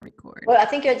Well, I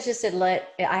think I just said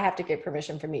I have to get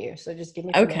permission from you. So just give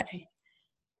me permission. Okay.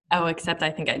 Oh, except I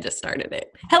think I just started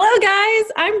it. Hello,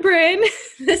 guys. I'm Bryn.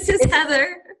 This is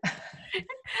Heather.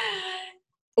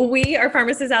 We are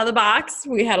Pharmacists Out of the Box.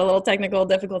 We had a little technical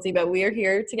difficulty, but we are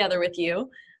here together with you.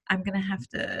 I'm going to have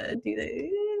to do the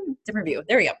different view.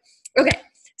 There we go. Okay.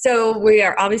 So we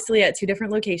are obviously at two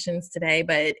different locations today,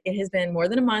 but it has been more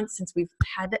than a month since we've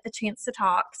had a chance to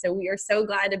talk. So we are so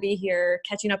glad to be here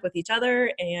catching up with each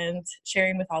other and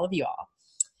sharing with all of you all.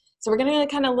 So we're going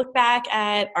to kind of look back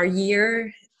at our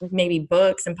year, maybe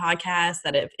books and podcasts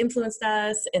that have influenced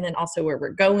us, and then also where we're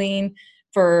going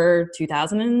for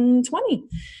 2020.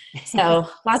 So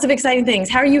lots of exciting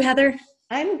things. How are you, Heather?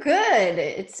 I'm good.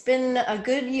 It's been a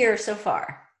good year so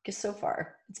far. Just so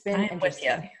far. It's been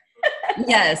interesting.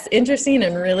 Yes, interesting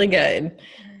and really good.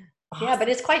 Awesome. Yeah, but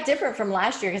it's quite different from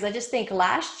last year because I just think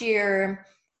last year,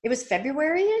 it was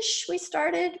February-ish we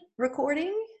started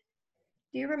recording.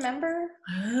 Do you remember?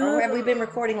 Or have we been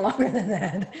recording longer than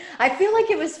that? I feel like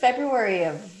it was February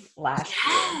of last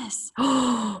year. Yes.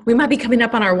 We might be coming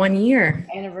up on our 1 year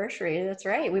anniversary. That's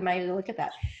right. We might look at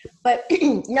that. But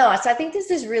no, so I think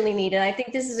this is really neat. And I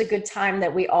think this is a good time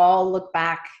that we all look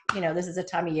back. You know, this is a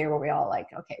time of year where we all like,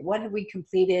 okay, what have we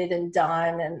completed and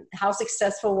done? And how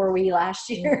successful were we last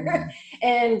year?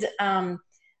 And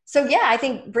so, yeah, I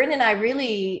think Bryn and I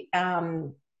really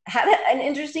had an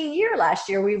interesting year last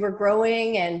year. We were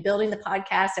growing and building the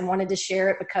podcast and wanted to share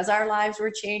it because our lives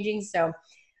were changing. So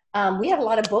we had a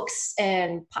lot of books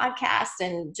and podcasts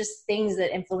and just things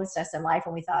that influenced us in life.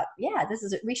 And we thought, yeah,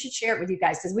 we should share it with you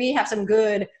guys because we have some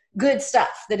good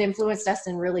stuff that influenced us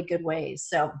in really good ways.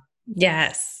 So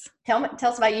yes. Tell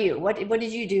us about you. What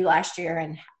did you do last year?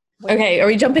 And okay, are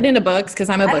we jumping into books? Because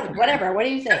I'm a book. Whatever. What do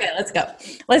you think? Okay, let's go.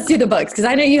 Let's do the books because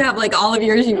I know you have like all of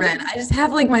yours you read. I just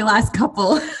have like my last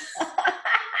couple.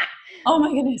 Oh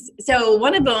my goodness. So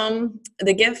one of them,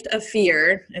 The Gift of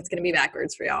Fear, it's going to be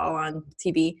backwards for y'all on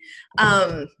TV.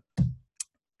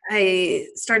 I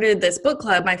started this book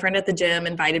club. My friend at the gym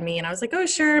invited me and I was like, oh,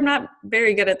 sure. I'm not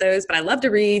very good at those, but I love to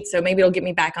read. So maybe it'll get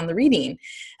me back on the reading.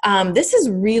 This is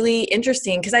really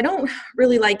interesting because I don't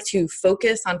really like to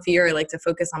focus on fear. I like to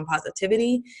focus on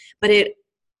positivity, but it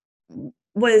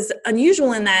was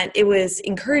unusual in that it was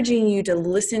encouraging you to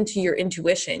listen to your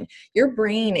intuition. Your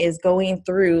brain is going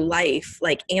through life,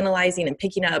 like analyzing and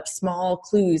picking up small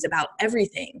clues about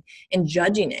everything and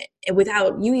judging it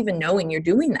without you even knowing you're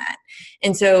doing that.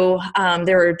 And so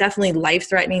there were definitely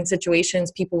life-threatening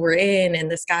situations people were in,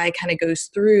 and this guy kind of goes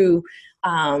through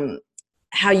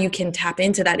how you can tap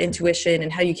into that intuition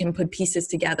and how you can put pieces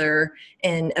together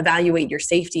and evaluate your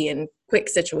safety in quick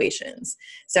situations.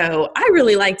 So I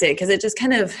really liked it because it just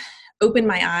kind of opened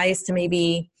my eyes to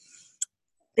maybe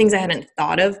things I hadn't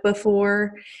thought of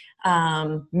before.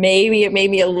 Maybe it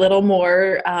made me a little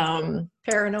more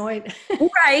paranoid.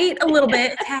 Right, a little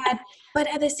bit, tad. But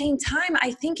at the same time,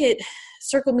 I think it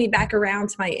circled me back around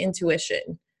to my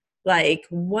intuition. Like,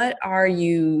 what are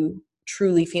you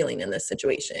truly feeling in this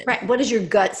situation? Right. What does your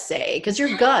gut say? Because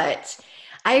your gut,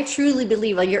 I truly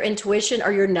believe like your intuition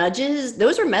or your nudges,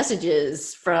 those are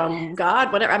messages from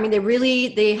God, whatever. I mean,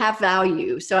 they have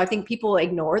value. So I think people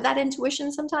ignore that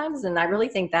intuition sometimes. And I really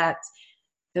think that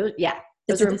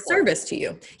it's a service to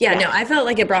you. Yeah, no, I felt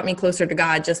like it brought me closer to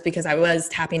God just because I was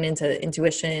tapping into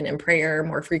intuition and prayer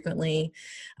more frequently.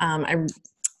 I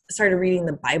started reading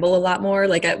the Bible a lot more.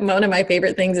 Like one of my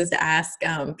favorite things is to ask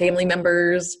family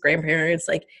members, grandparents,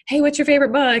 like, hey, what's your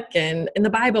favorite book and in the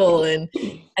Bible? And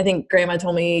I think grandma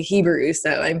told me Hebrews,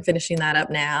 so I'm finishing that up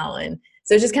now. And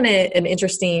so it's just kind of an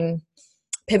interesting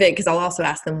pivot because I'll also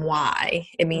ask them why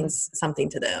it means something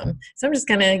to them. So I'm just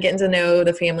kind of getting to know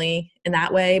the family in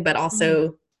that way, but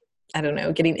also, I don't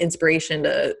know, getting inspiration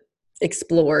to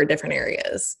explore different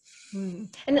areas.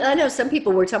 And I know some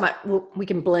people were talking about, we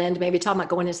can blend, maybe talking about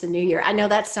going into the new year. I know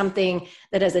that's something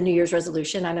that as a New Year's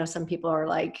resolution, I know some people are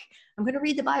like, I'm going to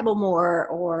read the Bible more,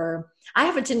 or I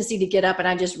have a tendency to get up and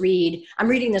I just I'm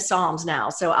reading the Psalms now.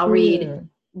 So I'll read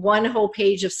one whole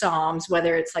page of Psalms,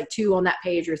 whether it's like 2 on that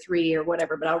page or 3 or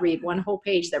whatever, but I'll read one whole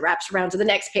page that wraps around to the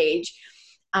next page.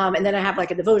 And then I have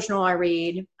like a devotional I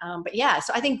read. But yeah,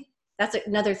 so I think that's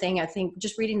another thing. I think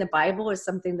just reading the Bible is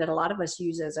something that a lot of us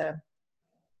use as a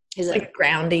like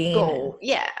grounding goal.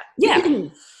 Yeah.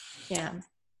 Yeah.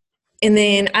 And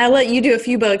then I'll let you do a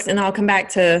few books and I'll come back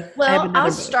to. Well,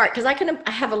 I'll start because I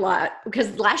have a lot,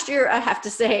 because last year I have to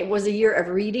say was a year of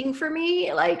reading for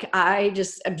me. Like I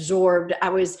just absorbed, I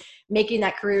was making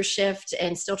that career shift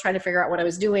and still trying to figure out what I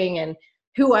was doing and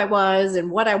who I was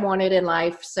and what I wanted in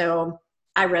life. So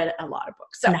I read a lot of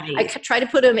books. So nice. I try to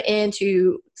put them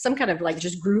into some kind of like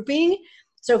just grouping.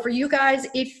 So for you guys,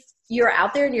 if you're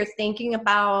out there and you're thinking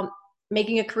about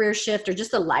making a career shift or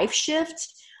just a life shift,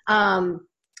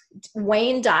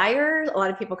 Wayne Dyer, a lot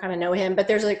of people kind of know him, but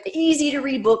there's an easy to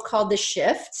read book called The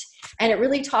Shift. And it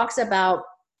really talks about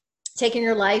taking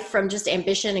your life from just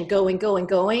ambition and going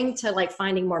to like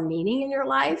finding more meaning in your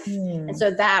life. And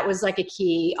so that was like a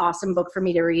key, awesome book for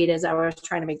me to read as I was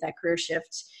trying to make that career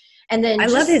shift. And then I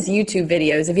love his YouTube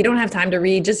videos. If you don't have time to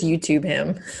read, just YouTube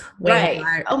him. Right.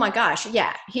 Oh my gosh.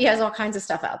 Yeah. He has all kinds of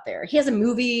stuff out there. He has a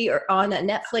movie on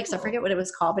Netflix. I forget what it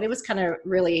was called, but it was kind of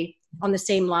really on the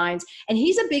same lines. And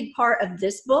he's a big part of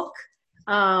this book,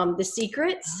 The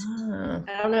Secret.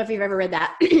 I don't know if you've ever read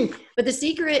that, but The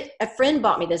Secret, a friend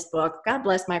bought me this book. God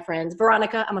bless my friends.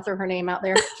 Veronica, I'm gonna throw her name out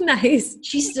there. Nice.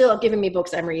 She's still giving me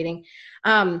books I'm reading.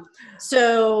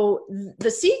 So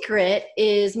The Secret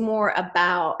is more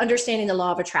about understanding the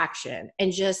law of attraction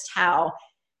and just how,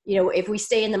 you know, if we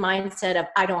stay in the mindset of,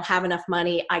 I don't have enough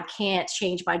money, I can't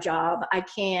change my job, I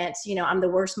can't, you know, I'm the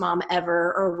worst mom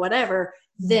ever or whatever,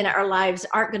 then our lives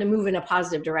aren't going to move in a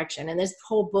positive direction. And this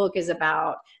whole book is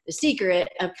about the secret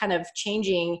of kind of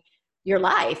changing your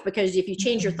life, because if you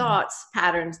change your thoughts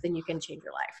patterns, then you can change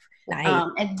your life.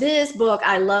 Nice. And this book,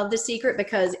 I love The Secret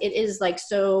because it is like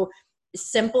so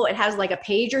simple. It has like a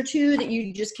page or two that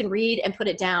you just can read and put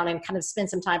it down and kind of spend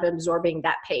some time absorbing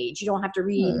that page. You don't have to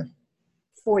read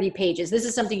 40 pages. This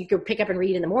is something you could pick up and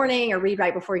read in the morning or read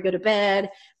right before you go to bed.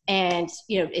 And,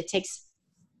 you know, it takes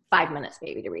 5 minutes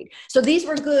maybe to read. So these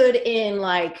were good in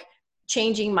like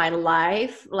changing my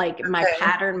life, like my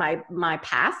pattern, my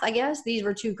path, I guess. These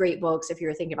were two great books if you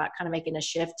were thinking about kind of making a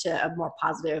shift to a more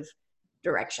positive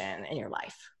direction in your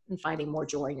life and finding more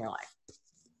joy in your life.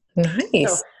 Nice.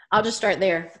 So I'll just start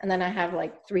there. And then I have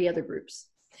like 3 other groups.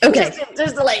 Okay.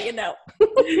 Just to let you know.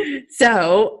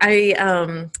 So I,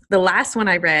 the last one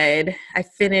I read, I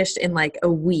finished in like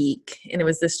a week, and it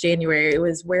was this January. It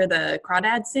was Where the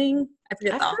Crawdads Sing. I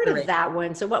forget the author. I've heard of that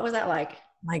one. So what was that like?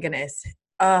 My goodness.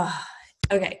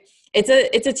 Okay. It's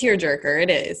a tearjerker. It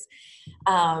is.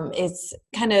 It's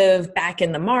kind of back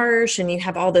in the marsh, and you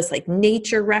have all this like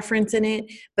nature reference in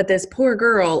it, but this poor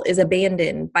girl is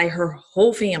abandoned by her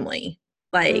whole family.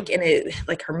 Like, and it,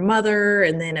 like her mother,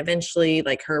 and then eventually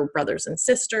like her brothers and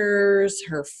sisters,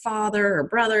 her father, her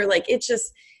brother, like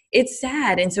it's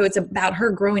sad. And so it's about her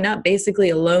growing up basically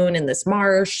alone in this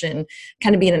marsh and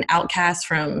kind of being an outcast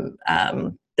from,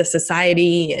 the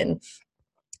society. And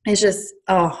it's just,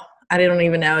 I don't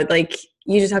even know. Like,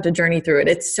 you just have to journey through it.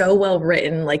 It's so well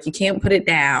written. Like, you can't put it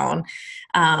down.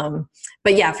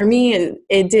 But yeah, for me,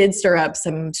 it did stir up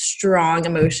some strong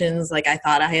emotions. Like I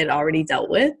thought I had already dealt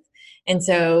with. And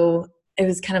so it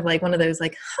was kind of like one of those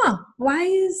like,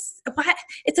 why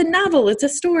it's a novel, it's a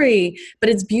story, but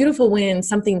it's beautiful when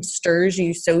something stirs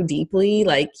you so deeply,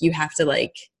 like you have to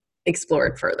like explore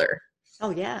it further.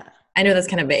 Oh yeah. I know that's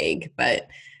kind of vague, but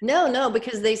no,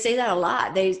 because they say that a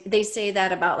lot. They say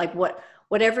that about like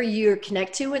whatever you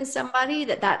connect to in somebody,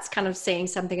 that's kind of saying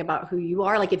something about who you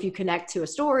are. Like if you connect to a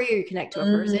story or you connect to a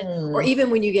person, or even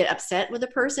when you get upset with a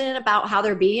person about how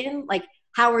they're being, like,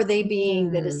 how are they being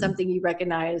that is something you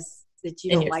recognize that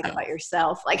you don't like about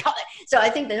yourself? Like, so I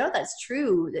think that's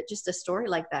true, that just a story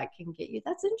like that can get you.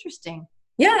 That's interesting.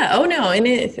 Yeah. Oh no. And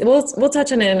we'll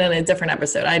touch on it in a different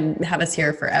episode. I'd have us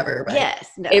here forever, but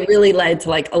it really led to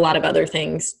like a lot of other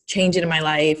things changing in my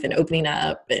life and opening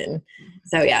up. And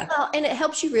so, yeah. Well, and it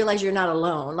helps you realize you're not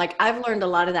alone. Like I've learned a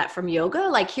lot of that from yoga,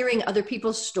 like hearing other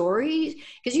people's stories,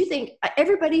 because you think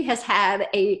everybody has had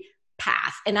a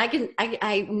path. And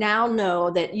I now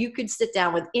know that you could sit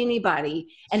down with anybody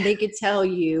and they could tell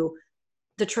you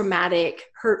the traumatic,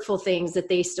 hurtful things that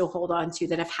they still hold on to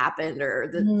that have happened,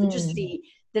 or just the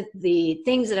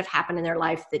things that have happened in their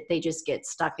life that they just get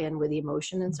stuck in with the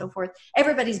emotion and so forth.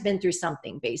 Everybody's been through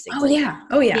something, basically.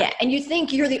 Oh yeah. Yeah. And you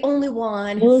think you're the only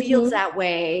one who feels that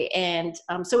way. And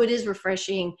so it is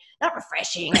refreshing, not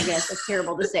refreshing, I guess that's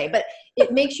terrible to say, but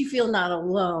it makes you feel not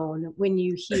alone when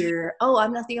you hear, oh,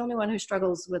 I'm not the only one who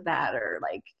struggles with that. Or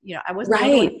like, you know, I wasn't the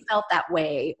only one who felt that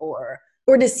way, or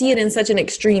to see it in such an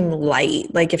extreme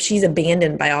light. Like if she's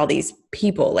abandoned by all these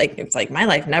people, like it's like my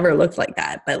life never looked like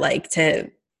that, but like to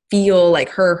feel like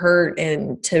her hurt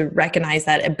and to recognize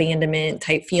that abandonment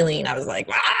type feeling, I was like,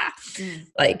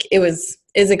 like is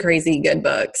a crazy good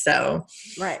book. So,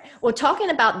 right. Well, talking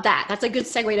about that's a good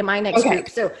segue to my next group.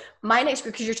 So my next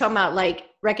group, because you're talking about like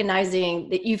recognizing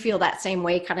that you feel that same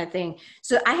way kind of thing.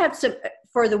 So I have some,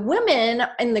 for the women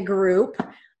in the group,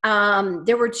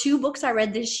 there were 2 books I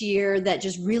read this year that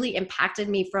just really impacted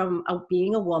me from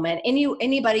being a woman.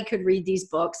 Anybody could read these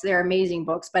books. They're amazing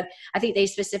books, but I think they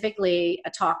specifically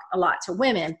talk a lot to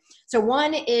women. So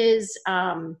one is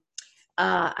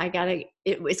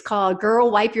it's called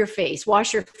Girl Wipe Your Face,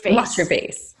 Wash Your Face. Wash Your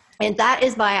Face. And that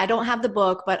is I don't have the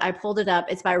book, but I pulled it up.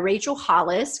 It's by Rachel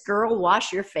Hollis, Girl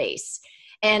Wash Your Face.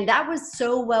 And that was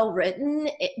so well written.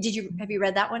 Have you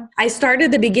read that one? I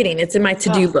started the beginning. It's in my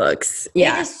to-do books.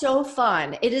 Yeah. It is so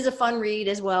fun. It is a fun read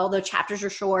as well. The chapters are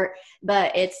short,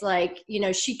 but it's like,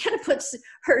 she kind of puts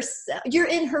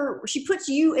she puts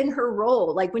you in her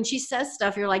role. Like when she says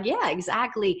stuff, you're like, yeah,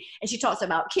 exactly. And she talks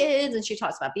about kids and she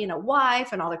talks about being a wife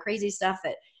and all the crazy stuff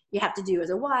that you have to do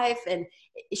as a wife. And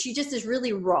she just is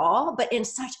really raw, but in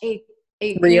such a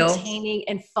real, entertaining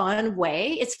and fun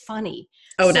way. It's funny.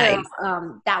 Nice.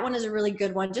 That one is a really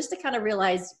good one, just to kind of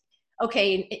realize,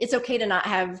 okay, it's okay to not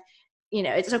have,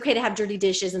 it's okay to have dirty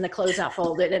dishes and the clothes not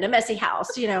folded and a messy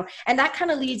house, and that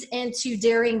kind of leads into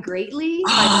Daring Greatly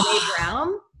by Brene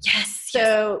Brown. Yes.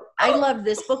 So I love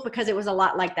this book because it was a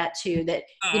lot like that too, that,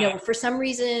 for some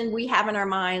reason we have in our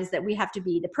minds that we have to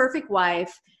be the perfect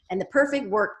wife and the perfect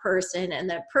work person and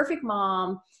the perfect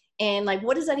mom. And like,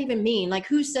 what does that even mean? Like,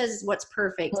 who says what's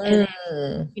perfect? And,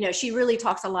 she really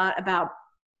talks a lot about,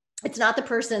 it's not the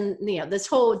person, this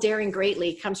whole Daring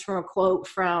Greatly comes from a quote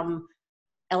from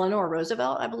Eleanor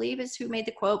Roosevelt, I believe is who made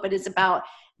the quote, but it's about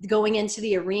going into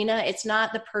the arena. It's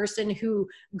not the person who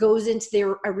goes into the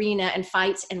arena and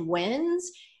fights and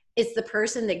wins. It's the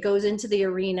person that goes into the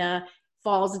arena,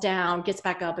 falls down, gets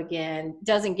back up again,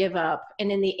 doesn't give up.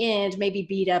 And in the end, maybe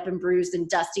beat up and bruised and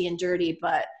dusty and dirty,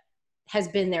 but has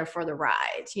been there for the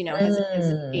ride, has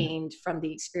gained from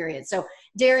the experience. So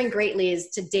Daring Greatly is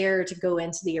to dare to go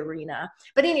into the arena.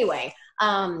 But anyway,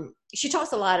 she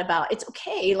talks a lot about, it's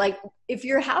okay. Like if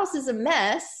your house is a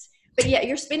mess, but yet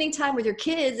you're spending time with your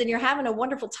kids and you're having a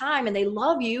wonderful time and they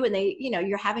love you and they,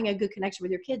 you're having a good connection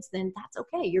with your kids, then that's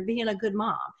okay. You're being a good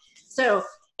mom. So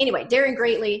anyway, Daring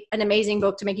Greatly, an amazing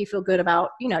book to make you feel good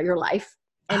about, your life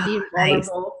and being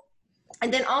vulnerable.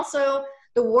 And then also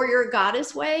The Warrior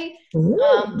Goddess Way.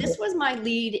 This was my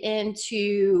lead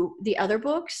into the other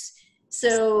books.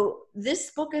 So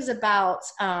this book is about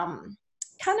kind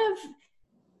of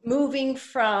moving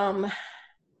from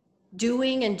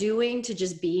doing to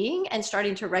just being and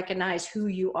starting to recognize who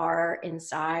you are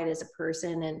inside as a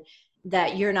person and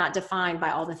that you're not defined by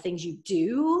all the things you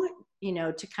do,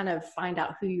 to kind of find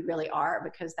out who you really are,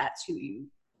 because that's who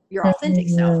your authentic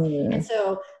self. And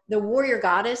so The Warrior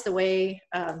Goddess, The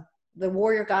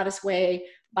Warrior Goddess Way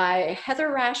by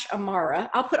Heather Rash Amara.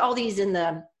 I'll put all these in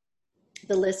the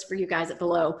list for you guys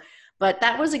below. But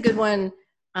that was a good one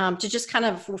to just kind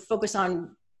of focus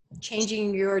on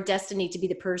changing your destiny to be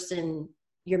the person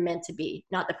you're meant to be,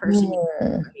 not the person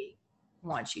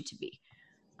wants you to be.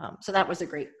 So that was a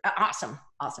great, awesome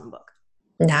book.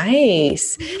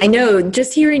 Nice. I know,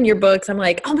 just hearing your books, I'm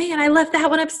like, oh man, I left that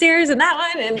one upstairs and that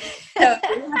one. And we have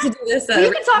to do this.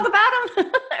 You can talk about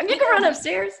them. You can run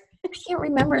upstairs. I can't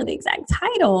remember the exact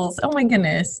titles. Oh my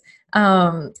goodness.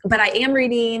 But I am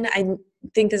reading, I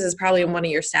think this is probably in one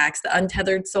of your stacks, The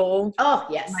Untethered Soul. Oh,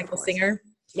 yes. Michael Singer.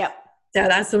 Yep. So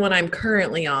that's the one I'm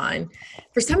currently on.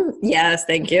 Yes,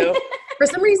 thank you. For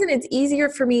some reason, it's easier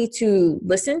for me to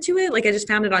listen to it. Like I just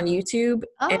found it on YouTube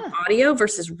and audio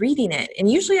versus reading it. And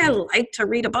usually I like to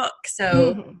read a book.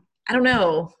 So I don't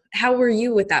know. How were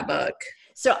you with that book?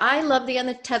 So I love The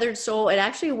Untethered Soul. It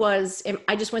actually was,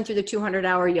 I just went through the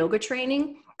 200-hour yoga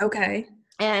training. Okay.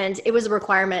 And it was a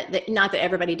requirement that, not that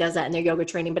everybody does that in their yoga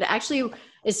training, but it actually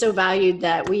is so valued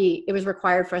that it was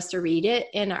required for us to read it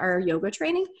in our yoga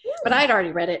training, but I had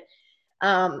already read it.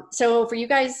 So for you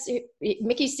guys,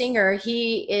 Mickey Singer,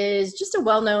 he is just a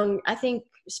well-known, I think,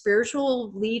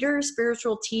 spiritual leader,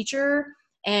 spiritual teacher.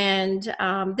 And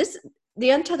The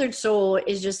Untethered Soul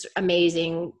is just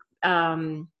amazing.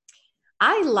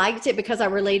 I liked it because I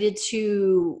related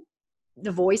to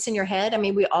the voice in your head. I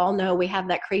mean, we all know we have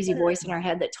that crazy voice in our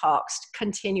head that talks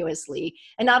continuously,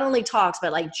 and not only talks,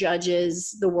 but like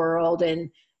judges the world and,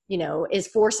 is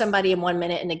for somebody in 1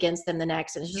 minute and against them the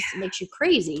next. And it just makes you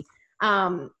crazy.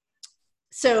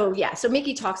 So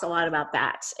Mickey talks a lot about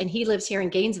that, and he lives here in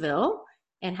Gainesville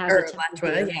and has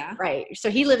right. So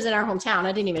he lives in our hometown.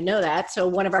 I didn't even know that. So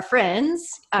one of our friends,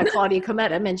 Claudia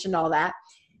Cometa, mentioned all that.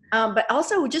 But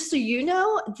also, just so you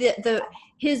know,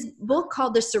 his book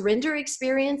called The Surrender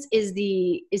Experience is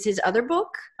his other book.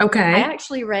 Okay. I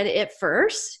actually read it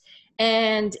first,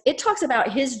 and it talks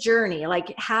about his journey,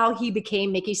 like how he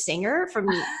became Mickey Singer from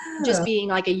just being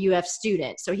like a UF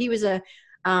student. So he was a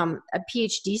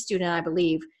PhD student, I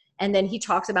believe. And then he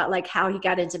talks about like how he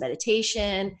got into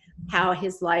meditation, how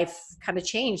his life kind of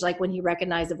changed, like when he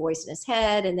recognized the voice in his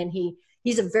head. And then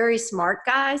he's a very smart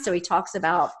guy. So he talks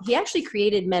about, he actually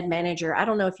created Med Manager. I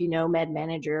don't know if you know Med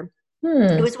Manager.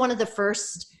 It was one of the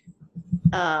first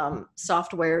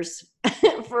softwares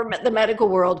for the medical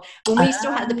world. When we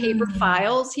still had the paper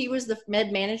files, he was the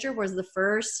med manager, was the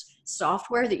first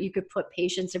software that you could put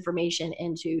patients' information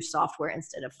into software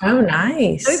instead of files. Oh,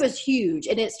 nice. So it was huge,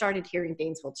 and it started here in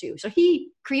Gainesville too. So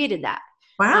he created that.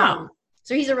 Wow.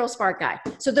 So he's a real smart guy.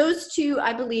 So those two,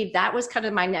 I believe that was kind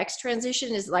of my next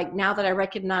transition, is like, now that I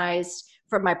recognized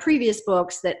from my previous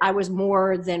books that I was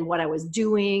more than what I was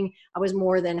doing. I was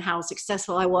more than how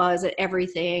successful I was at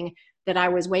everything, that I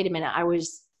was, wait a minute, I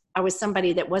was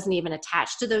somebody that wasn't even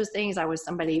attached to those things. I was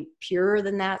somebody purer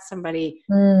than that. Somebody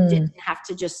didn't have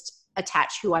to just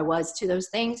attach who I was to those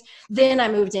things. Then I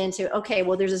moved into, okay,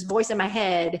 well, there's this voice in my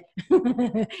head.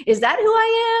 Is that who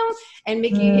I am? And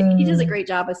Mickey, he does a great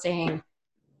job of saying,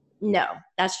 no,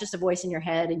 that's just a voice in your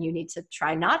head, and you need to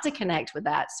try not to connect with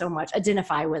that so much,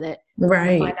 identify with it,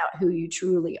 right? Find out who you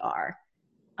truly are,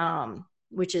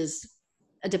 which is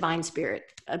a divine spirit,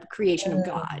 a creation of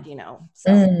God, you know?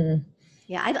 So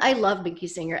yeah, I love Mickey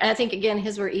Singer. And I think, again,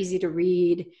 his were easy to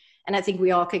read, and I think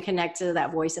we all could connect to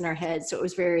that voice in our head. So it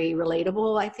was very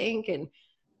relatable, I think. And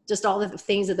just all the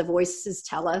things that the voices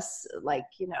tell us, like,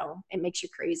 you know, it makes you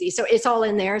crazy. So it's all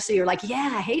in there. So you're like, yeah,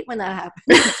 I hate when that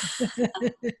happens.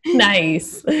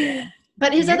 Nice.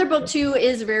 But his other book too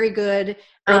is very good.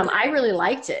 I really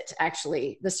liked it,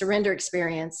 actually, The Surrender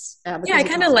Experience. Yeah, I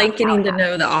kind of like getting to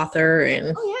know the author.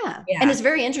 And yeah, and it's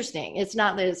very interesting. It's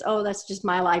not that it's, oh, that's just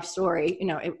my life story. You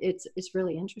know, it's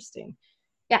really interesting.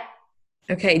 Yeah.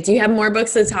 Okay. Do you have more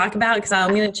books to talk about? Because I'm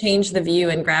going to change the view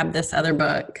and grab this other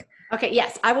book. Okay.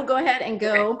 Yes, I will go ahead and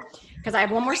go, because I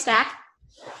have one more stack.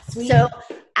 Sweet. So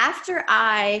after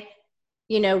I,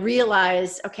 you know,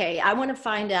 realized, okay, I want to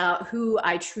find out who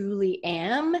I truly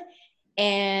am.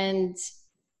 And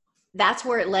that's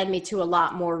where it led me to a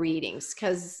lot more readings.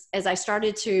 Because as I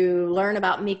started to learn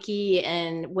about Mickey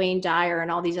and Wayne Dyer and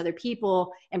all these other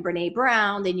people and Brene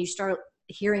Brown, then you start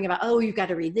hearing about, oh, you've got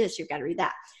to read this, you've got to read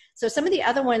that. So some of the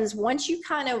other ones, once you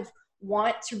kind of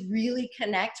want to really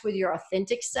connect with your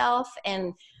authentic self,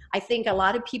 and I think a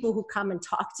lot of people who come and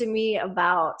talk to me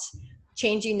about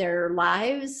changing their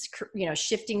lives, you know,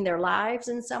 shifting their lives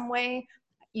in some way,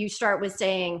 you start with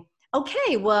saying,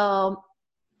 okay, well,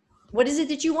 what is it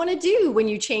that you want to do when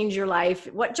you change your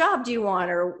life? What job do you want?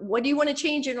 Or what do you want to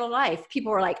change in your life?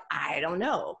 People are like, I don't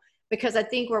know. Because I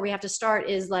think where we have to start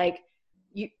is like,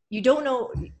 you don't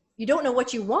know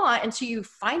what you want until you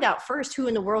find out first who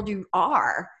in the world you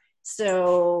are.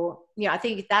 So, you know, I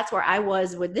think that's where I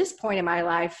was with this point in my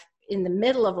life in the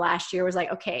middle of last year, was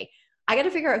like, okay, I got to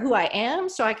figure out who I am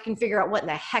so I can figure out what in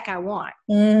the heck I want.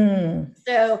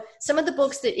 So some of the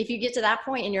books that, if you get to that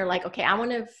point and you're like, okay, I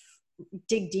want to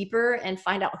dig deeper and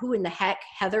find out who in the heck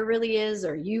Heather really is,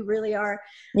 or you really are.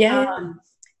 Yeah.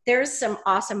 There's some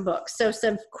awesome books. So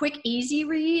some quick, easy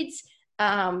reads.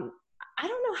 I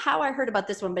don't know how I heard about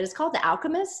this one, but it's called The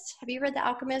Alchemist. Have you read The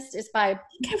Alchemist? It's by, I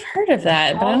think I've heard of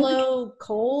that. Paulo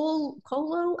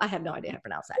Coelho. I have no idea how to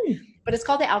pronounce that. But it's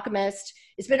called The Alchemist.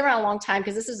 It's been around a long time,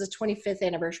 because this is the 25th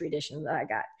anniversary edition that I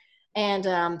got.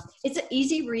 And it's an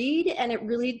easy read, and it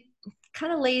really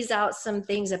kind of lays out some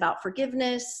things about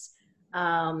forgiveness,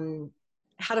 how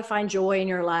to find joy in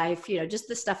your life, you know, just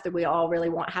the stuff that we all really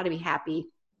want, how to be happy.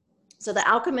 So The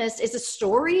Alchemist is a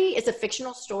story. It's a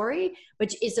fictional story,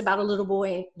 but it's about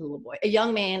a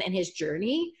young man and his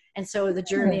journey. And so the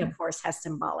journey, of course, has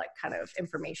symbolic kind of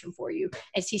information for you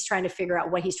as he's trying to figure out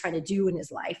what he's trying to do in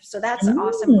his life. So that's an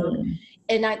awesome book.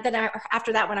 And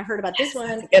after that, when I heard about this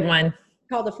one, good one,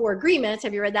 called The Four Agreements.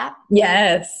 Have you read that?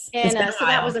 Yes. And so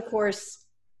that was, of course,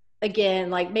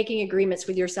 again, like making agreements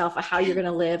with yourself of how you're going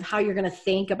to live, how you're going to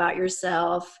think about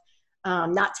yourself.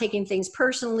 Not taking things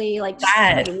personally, like just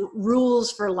kind of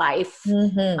rules for life.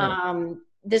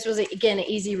 This was, again, an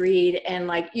easy read. And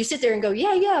like, you sit there and go,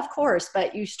 yeah, of course.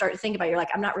 But you start to think about it, you're like,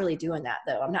 I'm not really doing that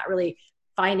though. I'm not really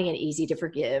finding it easy to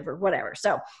forgive or whatever.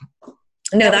 So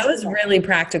no, that was really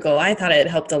practical. I thought it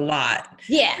helped a lot.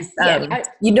 Yeah. I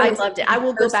loved it. I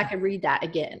will go back and read that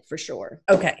again for sure.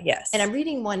 Okay. Yes. And I'm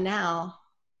reading one now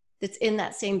that's in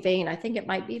that same vein. I think it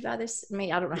might be by this. I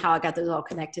mean, I don't know how I got those all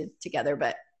connected together,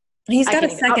 but he's got a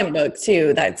second book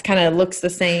too that kind of looks the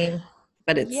same,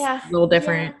 but it's a little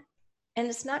different. Yeah. And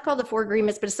it's not called The Four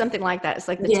Agreements, but it's something like that. It's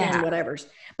like the 10 whatevers.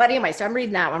 But anyway, so I'm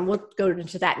reading that one. We'll go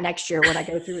into that next year when I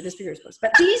go through this year's books.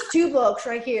 But these two books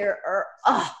right here are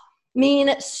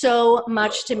mean so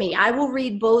much to me. I will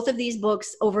read both of these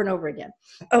books over and over again.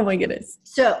 Oh my goodness.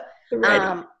 So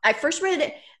I first read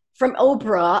it from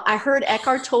Oprah. I heard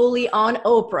Eckhart Tolle on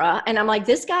Oprah, and I'm like,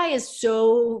 this guy is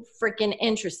so freaking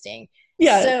interesting.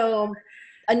 Yeah. So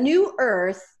A New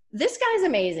Earth This guy's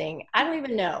amazing. I don't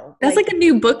even know. That's like a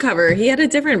new book cover. He had a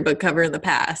different book cover in the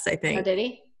past, I Oh, think. did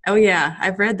he? Oh yeah,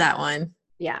 I've read that one.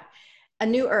 Yeah. A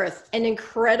New Earth, an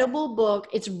incredible book.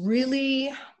 It's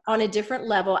really on a different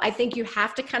level. I think you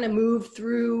have to kind of move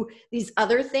through these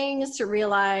other things to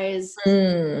realize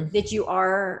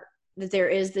that there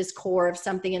is this core of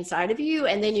something inside of you,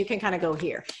 and then you can kind of go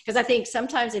here. Because I think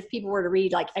sometimes if people were to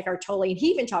read like Eckhart Tolle, and he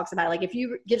even talks about it, like if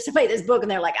you give somebody this book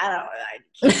and they're like, I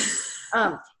don't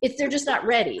know, if they're just not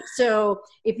ready. So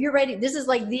if you're ready, this is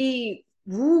like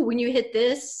when you hit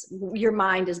this, your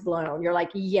mind is blown. You're like,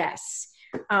 yes.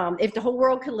 If the whole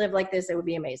world could live like this, it would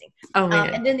be amazing. Oh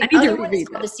man, and then the other one is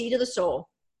called The Seed of the Soul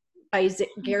by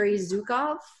Gary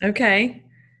Zukov. Okay.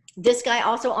 This guy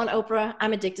also on Oprah.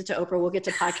 I'm addicted to Oprah. We'll get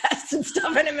to podcasts and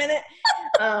stuff in a minute.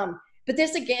 But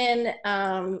this again,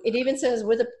 it even says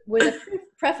with a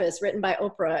preface written by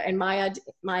Oprah and Maya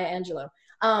Angelou.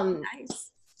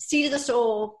 Nice. Seed of the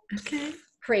Soul. Okay.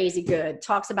 Crazy good.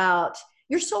 Talks about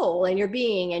your soul and your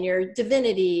being and your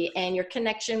divinity and your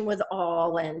connection with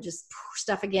all, and just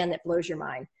stuff again that blows your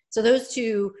mind. So those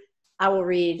two I will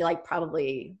read like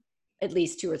probably at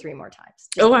least 2 or 3 more times.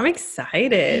 Oh, I'm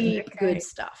excited. Deep, good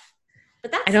stuff.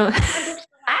 But that's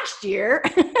last year.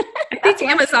 I think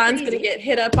Amazon's going to get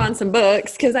hit up on some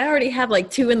books because I already have like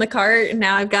 2 in the cart, and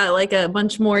now I've got like a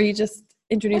bunch more you just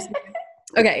introduced me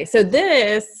to. Okay, so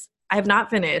this I have not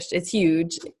finished. It's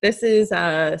huge. This is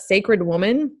a Sacred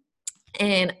Woman.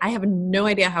 And I have no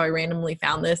idea how I randomly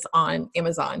found this on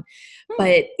Amazon,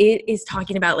 but it is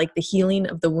talking about like the healing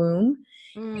of the womb.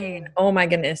 And oh my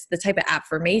goodness, the type of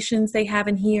affirmations they have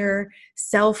in here,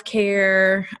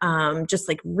 self-care, just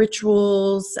like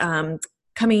rituals,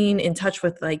 coming in touch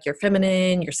with like your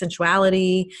feminine, your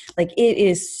sensuality. Like it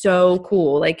is so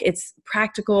cool. Like it's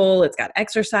practical. It's got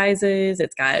exercises.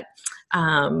 It's got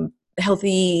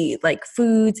healthy like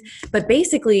foods, but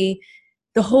basically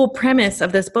the whole premise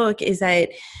of this book is that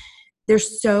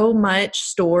there's so much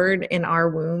stored in our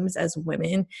wombs as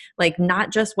women, like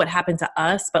not just what happened to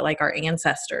us, but like our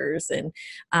ancestors, and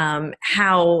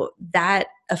how that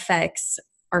affects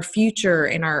our future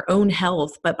and our own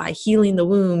health. But by healing the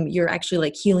womb, you're actually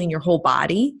like healing your whole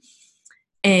body.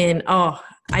 And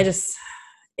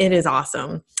it is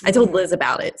awesome. I told Liz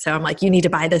about it. So I'm like, you need to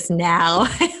buy this now.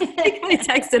 I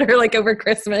texted her like over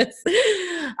Christmas.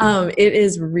 It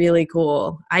is really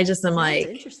cool. I'm like,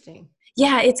 interesting.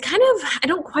 Yeah, it's kind of, I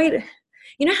don't quite,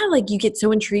 you know how like you get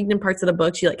so intrigued in parts of the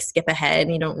books, you like skip ahead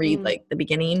and you don't read like the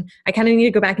beginning. I kind of need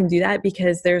to go back and do that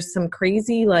because there's some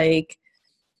crazy like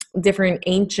different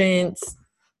ancient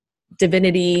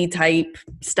divinity type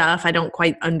stuff I don't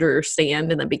quite understand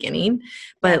in the beginning,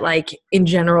 but like in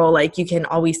general, like you can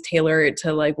always tailor it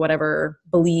to like whatever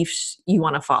beliefs you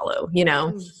want to follow, you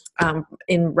know,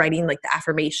 in writing like the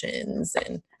affirmations.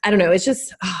 And I don't know, it's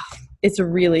just, it's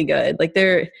really good. Like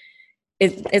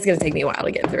it's going to take me a while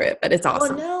to get through it, but it's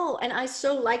awesome. Oh no. And I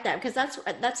so like that because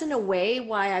that's in a way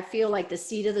why I feel like The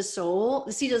Seed of the Soul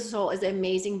is an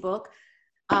amazing book.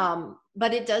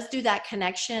 But it does do that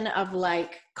connection of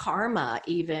like karma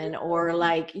even, or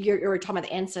like you're talking about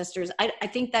the ancestors. I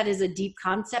think that is a deep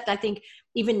concept. I think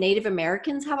even Native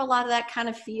Americans have a lot of that kind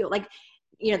of feel like,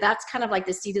 you know, that's kind of like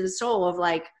the seed of the soul of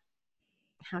like,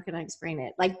 how can I explain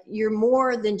it? Like you're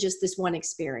more than just this one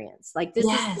experience. Like this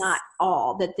is not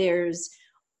all, that there's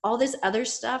all this other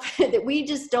stuff that we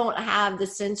just don't have the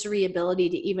sensory ability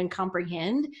to even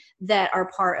comprehend that are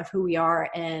part of who we are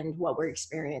and what we're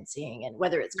experiencing. And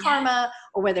whether it's karma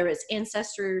or whether it's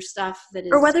ancestor stuff that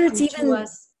is, or whether it's even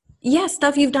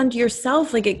stuff you've done to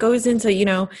yourself. Like it goes into, you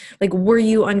know, like, were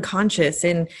you unconscious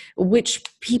and which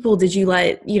people did you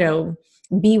let, you know,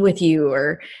 be with you,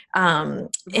 or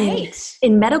in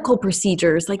medical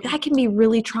procedures, like that can be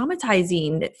really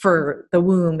traumatizing for the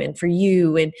womb and for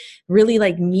you, and really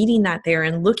like meeting that there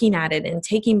and looking at it and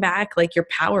taking back like your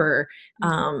power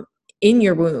in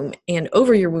your womb and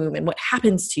over your womb and what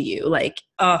happens to you. Like,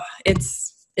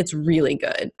 it's really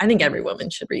good. I think every woman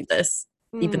should read this,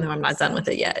 even though I'm not done with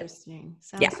it yet.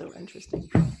 Sounds so interesting.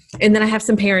 And then I have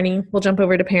some parenting. We'll jump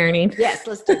over to parenting. Yes,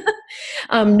 let's do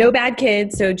it. No Bad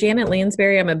Kids. So Janet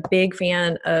Lansbury, I'm a big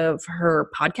fan of her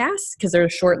podcasts because they're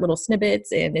short little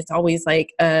snippets, and it's always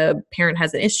like a parent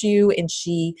has an issue and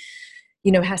she,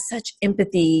 you know, has such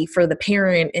empathy for the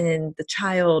parent and the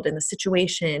child and the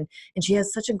situation. And she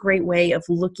has such a great way of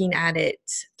looking at it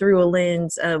through a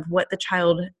lens of what the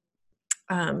child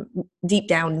deep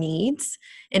down needs,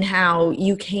 and how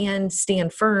you can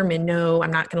stand firm and know, I'm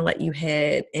not going to let you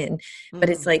hit. But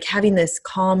it's like having this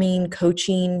calming,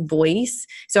 coaching voice.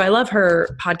 So I love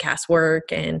her podcast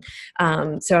work. And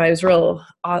so I was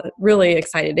really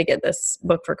excited to get this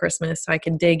book for Christmas so I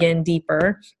could dig in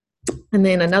deeper. And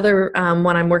then another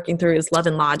one I'm working through is Love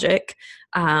and Logic.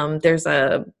 There's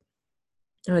a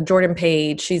Jordan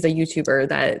Page, she's a YouTuber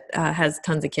that has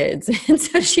tons of kids. And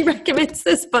so she recommends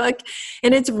this book,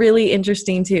 and it's really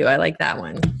interesting too. I like that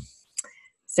one.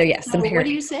 So yes. What are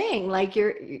you saying? Like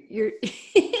you're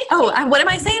what am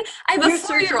I saying? I have a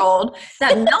 4-year-old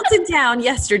that melted down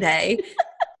yesterday,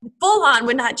 full on,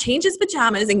 would not change his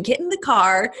pajamas and get in the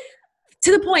car,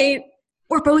 to the point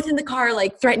we're both in the car,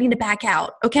 like threatening to back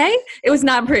out. Okay. It was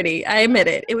not pretty. I admit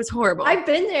it. It was horrible. I've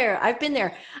been there. I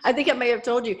think I may have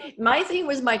told you. My thing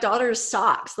was my daughter's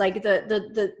socks, like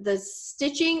the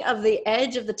stitching of the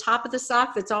edge of the top of the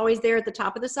sock that's always there at the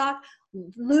top of the sock,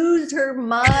 lose her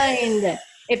mind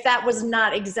if that was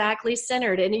not exactly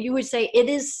centered. And you would say, it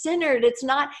is centered. It's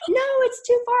not. No, it's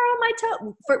too far on my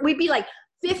toe. We'd be like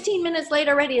 15 minutes late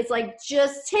already. It's like,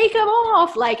 just take them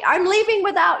off. Like, I'm leaving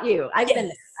without you. I've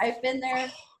been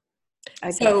there.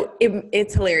 So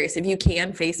it's hilarious. If you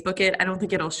can Facebook it, I don't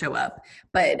think it'll show up.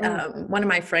 But one of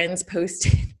my friends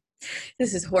posted,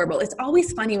 this is horrible. It's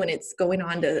always funny when it's going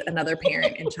on to another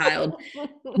parent and child.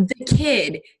 The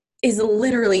kid is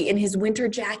literally in his winter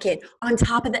jacket on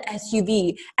top of the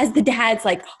SUV as the dad's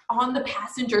like on the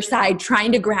passenger side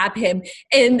trying to grab him.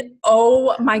 And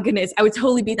oh my goodness, I would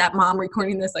totally be that mom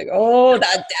recording this like, oh,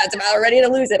 that dad's about ready to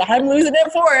lose it. I'm losing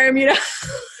it for him, you know?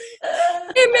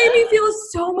 It made me feel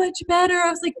so much better.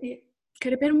 I was like,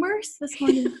 could have been worse this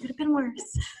morning. Could have been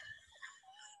worse.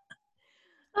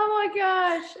 Oh my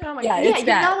gosh. Oh my God. Yeah, you're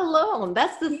not alone.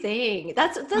 That's the thing.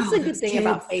 That's the good thing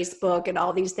about Facebook and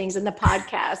all these things and the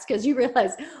podcast, because you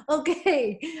realize,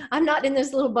 okay, I'm not in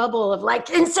this little bubble of like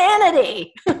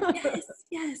insanity.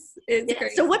 Yes. It's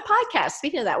great. So what podcast,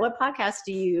 speaking of that, what podcast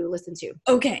do you listen to?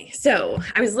 Okay. So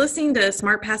I was listening to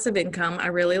Smart Passive Income. I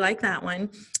really like that one.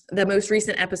 The most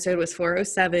recent episode was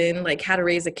 407, like how to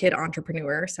raise a kid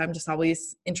entrepreneur. So I'm just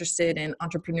always interested in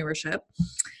entrepreneurship.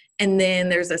 And then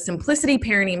there's a Simplicity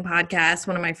Parenting podcast.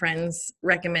 One of my friends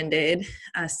recommended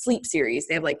a sleep series.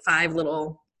 They have like 5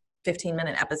 little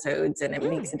 15-minute episodes, and it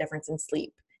makes a difference in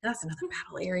sleep. And that's another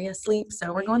battle area, sleep.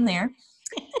 So we're going there.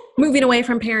 Moving away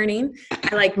from parenting,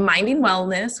 I like Minding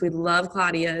Wellness. We love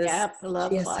Claudia's. Yep, I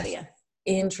love Claudia.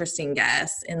 Interesting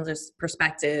guests and just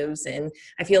perspectives. And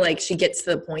I feel like she gets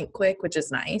to the point quick, which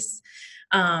is nice.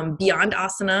 Beyond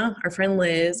Asana, our friend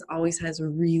Liz always has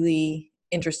really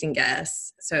interesting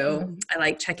guests. So I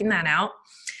like checking that out.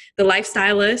 The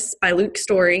Lifestylist by Luke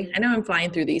Story. I know I'm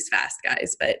flying through these fast,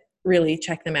 guys, but really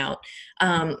check them out.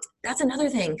 That's another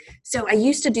thing. So I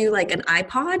used to do like an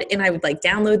iPod, and I would like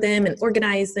download them and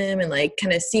organize them and like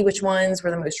kind of see which ones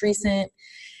were the most recent.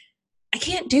 I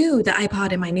can't do the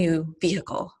iPod in my new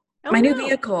vehicle. New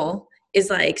vehicle is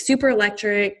like super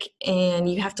electric,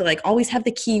 and you have to like always have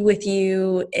the key with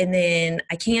you. And then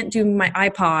I can't do my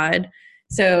iPod.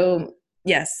 So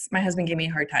yes, my husband gave me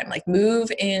a hard time, like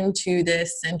move into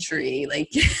this century. Like,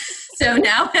 so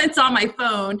now it's on my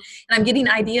phone, and I'm getting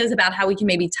ideas about how we can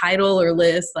maybe title or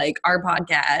list like our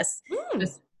podcast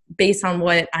just based on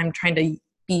what I'm trying to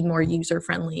be more user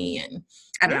friendly. And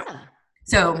I don't know.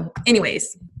 So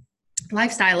anyways,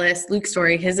 Lifestylist, Luke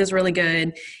Story, his is really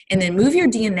good. And then Move Your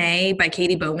DNA by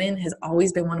Katie Bowman has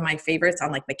always been one of my favorites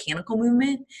on like mechanical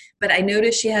movement. But I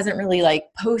noticed she hasn't really like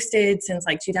posted since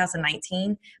like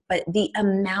 2019. But the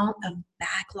amount of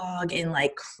backlog and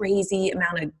like crazy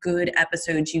amount of good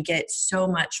episodes, you get so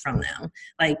much from them.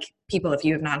 Like people, if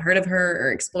you have not heard of her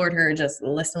or explored her, just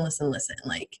listen.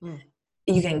 Like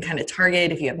you can kind of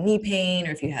target if you have knee pain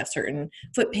or if you have certain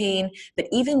foot pain, but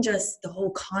even just the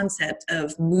whole concept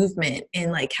of movement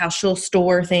and like how she'll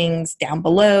store things down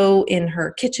below in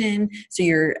her kitchen. So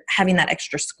you're having that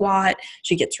extra squat.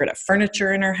 She gets rid of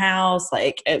furniture in her house.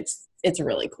 Like it's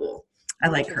really cool. I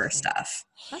like her stuff.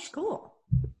 That's cool.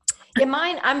 Yeah,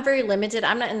 mine, I'm very limited.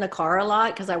 I'm not in the car a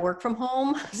lot because I work from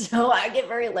home. So I get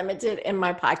very limited in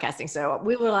my podcasting. So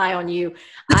we rely on you.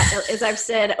 As I've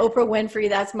said, Oprah Winfrey,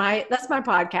 that's my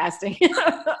podcasting.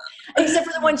 Except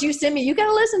for the ones you send me. You got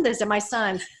to listen to this. And my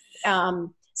son.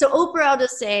 So Oprah, I'll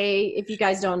just say, if you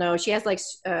guys don't know, she has like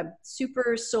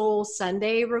Super Soul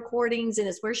Sunday recordings, and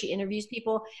it's where she interviews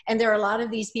people. And there are a lot of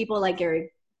these people like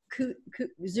Gary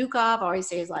Zukov, I always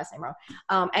say his last name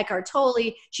wrong, Eckhart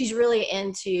Tolle. She's really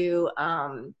into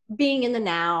being in the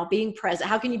now, being present.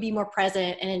 How can you be more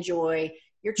present and enjoy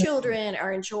your children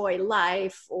or enjoy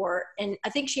life? And I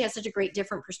think she has such a great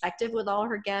different perspective with all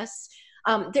her guests.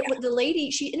 The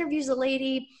lady, she interviews a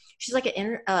lady, she's like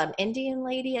an Indian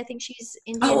lady. I think she's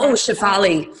Indian.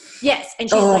 Shefali. Yes. And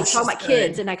she's like talking about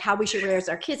kids and like how we should raise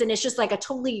our kids. And it's just like a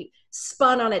totally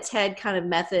spun on its head kind of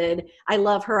method. I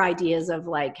love her ideas of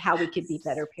like how we could be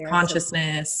better parents.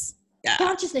 Consciousness. Yeah.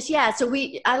 Consciousness. Yeah. So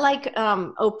I like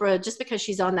Oprah just because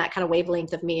she's on that kind of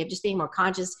wavelength of me, of just being more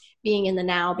conscious, being in the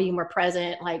now, being more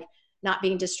present, like not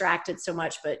being distracted so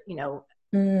much, but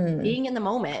being in the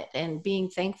moment and being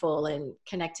thankful and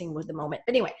connecting with the moment.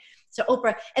 But anyway, so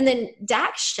Oprah, and then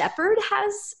Dax Shepard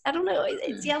has, I don't know,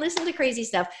 listen to crazy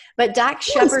stuff, but Dax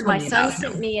Shepard, my son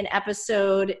sent me an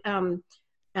episode.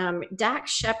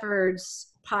 Dax Shepard's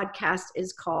podcast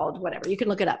is called whatever, you can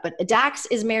look it up, but Dax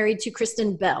is married to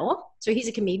Kristen Bell. So he's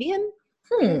a comedian.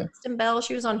 Kristen Bell,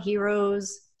 she was on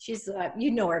Heroes. She's,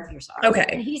 you know her if you saw her. Okay.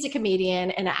 And he's a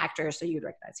comedian and an actor, so you'd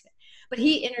recognize him. But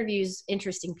he interviews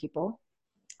interesting people.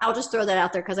 I'll just throw that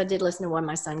out there because I did listen to one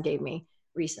my son gave me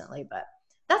recently, but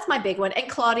that's my big one. And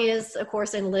Claudia's, of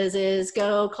course, and Liz's.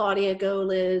 Go Claudia, go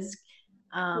Liz.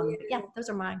 Yeah, those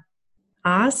are mine.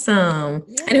 Awesome.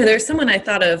 Yeah. I know there's someone I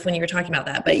thought of when you were talking about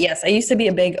that, but yes, I used to be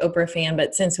a big Oprah fan,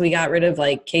 but since we got rid of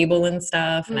like cable and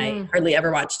stuff and I hardly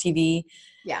ever watch TV.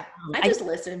 Yeah. I just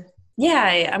listen.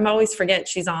 Yeah. I'm always forget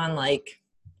she's on like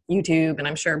YouTube and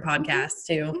I'm sure podcasts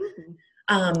too.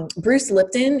 Bruce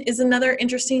Lipton is another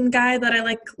interesting guy that I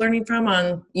like learning from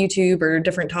on YouTube or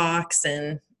different talks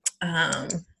and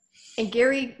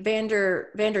Gary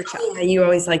Vaynerchuk. Oh, yeah, you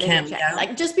always like him. Yeah.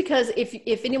 Like just because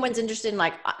if anyone's interested in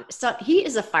like, so he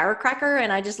is a firecracker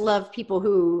and I just love people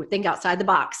who think outside the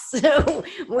box. So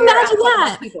we're imagine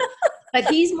that. But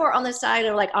he's more on the side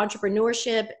of like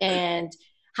entrepreneurship and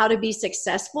how to be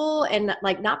successful and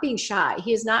like not being shy.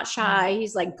 He is not shy.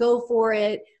 He's like, go for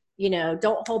it.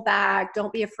 Don't hold back.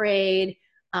 Don't be afraid.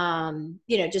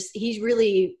 Just he's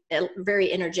really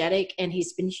very energetic and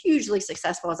he's been hugely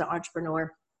successful as an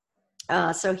entrepreneur.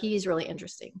 So he's really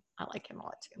interesting. I like him a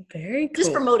lot too. Very cool.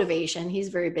 Just for motivation. He's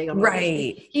very big on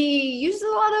motivation. Right. He uses a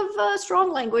lot of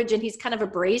strong language and he's kind of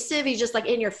abrasive. He's just like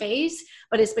in your face,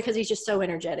 but it's because he's just so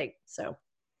energetic. So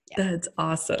yeah. That's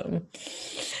awesome.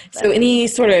 So any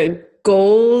sort of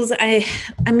goals?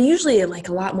 I'm usually like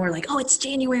a lot more like, oh, it's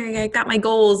January. I got my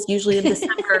goals usually in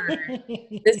December.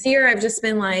 This year I've just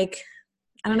been like,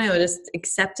 I don't know, just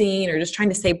accepting or just trying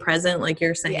to stay present, like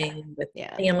you're saying, with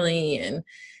family and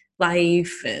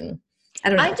life. And I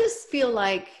don't know. I just feel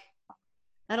like,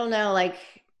 I don't know, like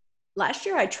last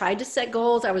year I tried to set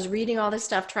goals. I was reading all this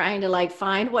stuff, trying to like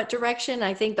find what direction.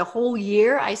 I think the whole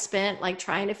year I spent like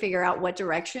trying to figure out what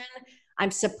direction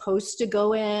I'm supposed to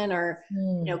go in or,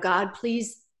 God,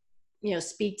 please,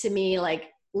 speak to me, like,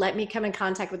 let me come in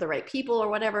contact with the right people or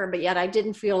whatever. But yet I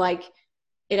didn't feel like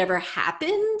it ever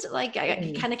happened. Like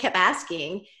I kind of kept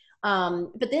asking.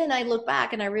 But then I look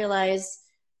back and I realize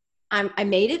I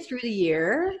made it through the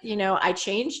year. I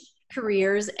changed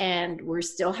careers and we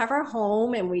still have our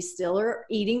home and we still are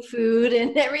eating food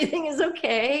and everything is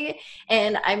okay.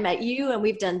 And I met you and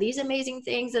we've done these amazing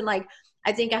things. And like,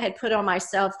 I think I had put on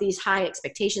myself these high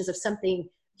expectations of something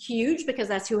huge because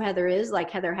that's who Heather is.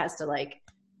 Like Heather has to like,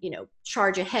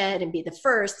 charge ahead and be the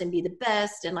first and be the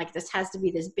best. And like, this has to be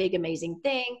this big, amazing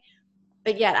thing.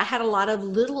 But yet I had a lot of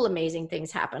little amazing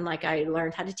things happen. Like I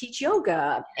learned how to teach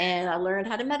yoga and I learned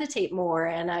how to meditate more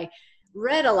and I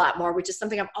read a lot more, which is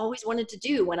something I've always wanted to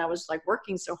do when I was like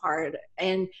working so hard.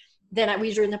 And then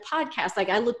we were in the podcast. Like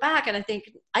I look back and I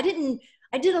think I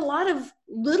did a lot of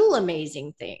little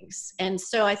amazing things. And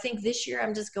so I think this year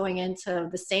I'm just going into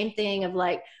the same thing of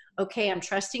like, okay, I'm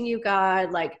trusting you,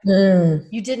 God. Like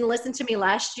you didn't listen to me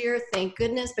last year. Thank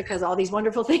goodness, because all these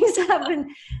wonderful things happened.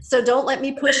 So don't let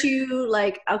me push you.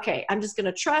 Like, okay, I'm just going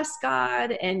to trust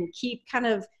God and keep kind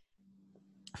of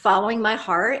following my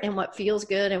heart and what feels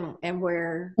good and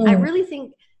where I really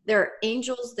think there are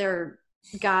angels, there are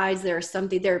guides, there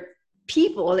are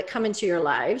people that come into your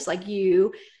lives like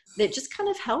you that just kind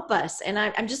of help us. And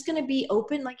I'm just going to be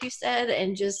open, like you said,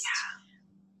 and just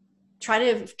try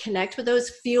to connect with those,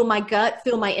 feel my gut,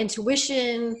 feel my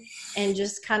intuition, and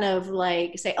just kind of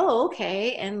like say, oh,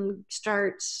 okay. And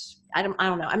start, I don't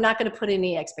know. I'm not going to put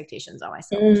any expectations on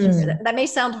myself. That may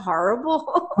sound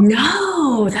horrible.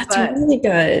 No, that's really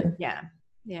good. Yeah.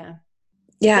 Yeah.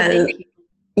 Yeah.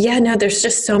 Yeah. No, there's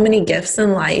just so many gifts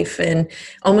in life. And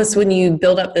almost when you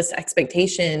build up this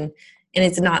expectation and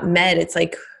it's not met, it's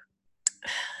like,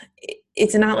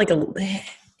 it's not like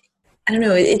I don't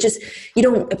know. It just, you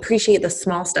don't appreciate the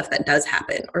small stuff that does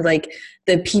happen or like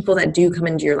the people that do come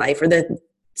into your life or the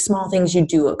small things you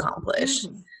do accomplish.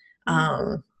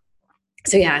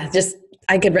 So yeah, just,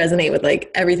 I could resonate with like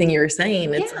everything you were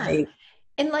saying. It's like,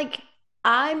 and like,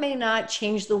 I may not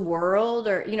change the world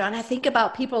or, and I think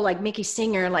about people like Mickey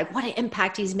Singer, like what an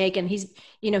impact he's making. He's,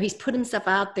 he's putting stuff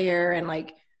out there and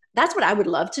like, that's what I would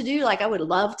love to do. Like I would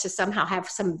love to somehow have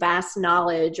some vast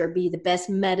knowledge or be the best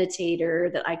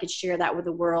meditator that I could share that with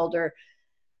the world or,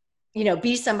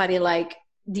 be somebody like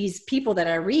these people that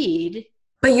I read.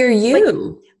 But you're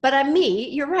you. But I'm me.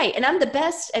 You're right. And I'm the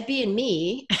best at being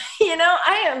me.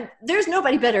 There's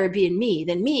nobody better at being me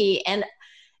than me. And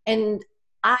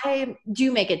I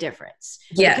do make a difference.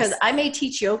 Yes. Because I may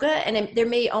teach yoga and there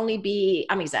may only be,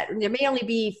 I'm exaggerating, there may only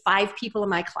be 5 people in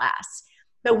my class.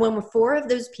 But when 4 of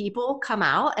those people come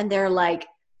out and they're like,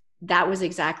 that was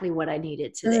exactly what I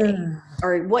needed today,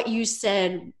 or what you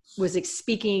said was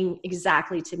speaking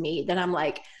exactly to me, then I'm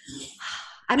like,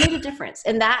 I made a difference.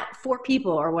 And that 4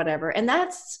 people or whatever. And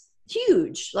that's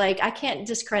huge. Like, I can't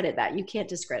discredit that. You can't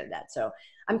discredit that. So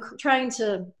I'm trying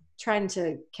to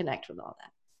connect with all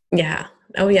that. Yeah.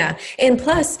 Oh yeah. And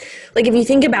plus, like, if you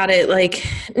think about it, like,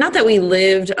 not that we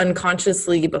lived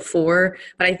unconsciously before,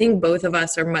 but I think both of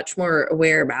us are much more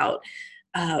aware about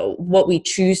what we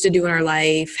choose to do in our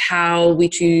life, how we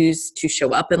choose to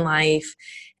show up in life.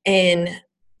 And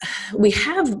we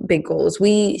have big goals.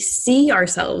 We see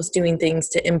ourselves doing things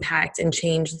to impact and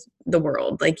change the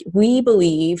world. Like, we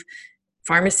believe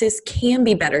pharmacists can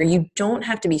be better. You don't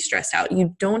have to be stressed out.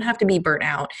 You don't have to be burnt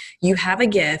out. You have a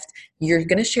gift. You're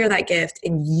going to share that gift,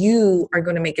 and you are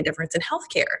going to make a difference in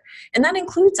healthcare. And that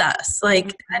includes us.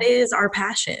 Like, that is our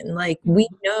passion. Like, we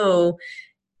know,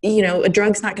 a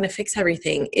drug's not going to fix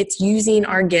everything. It's using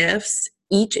our gifts,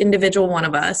 each individual one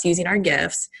of us using our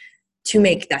gifts to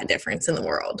make that difference in the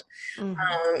world.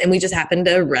 And we just happen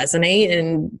to resonate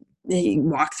and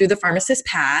walk through the pharmacist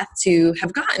path to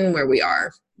have gotten where we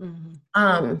are.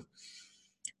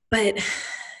 But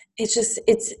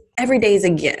it's every day is a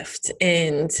gift.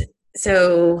 And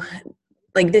so,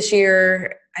 like, this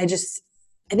year, I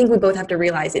think we both have to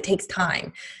realize it takes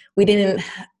time. We didn't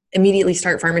immediately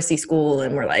start pharmacy school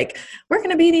and we're like, we're going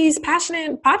to be these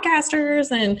passionate podcasters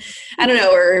and I don't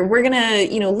know, or we're going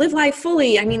to, live life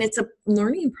fully. I mean, it's a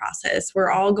learning process.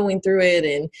 We're all going through it,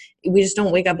 and we just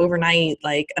don't wake up overnight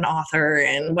like an author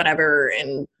and whatever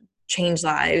and change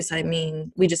lives. I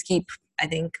mean, we just keep, I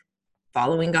think,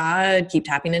 following God, keep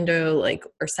tapping into like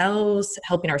ourselves,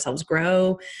 helping ourselves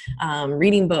grow,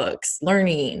 reading books,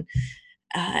 learning,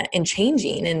 and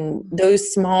changing. And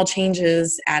those small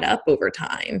changes add up over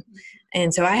time.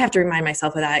 And so I have to remind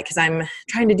myself of that, because I'm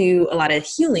trying to do a lot of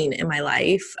healing in my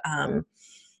life,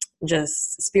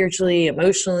 just spiritually,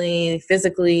 emotionally,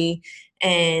 physically.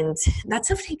 And that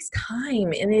stuff takes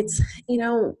time. And it's,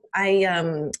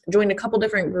 I joined a couple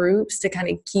different groups to kind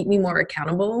of keep me more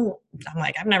accountable. I'm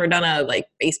like, I've never done a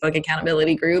Facebook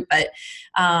accountability group, but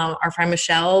our friend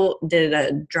Michelle did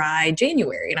a dry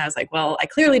January. And I was like, well, I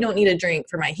clearly don't need a drink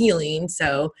for my healing.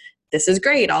 So this is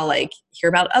great. I'll hear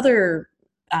about other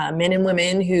men and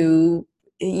women who,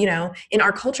 in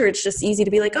our culture, it's just easy to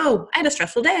be like, oh, I had a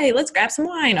stressful day. Let's grab some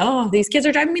wine. Oh, these kids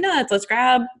are driving me nuts. Let's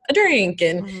grab a drink.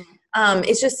 And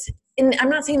it's just, and I'm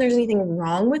not saying there's anything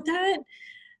wrong with that,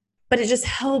 but it just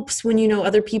helps when,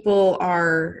 other people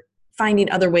are finding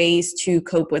other ways to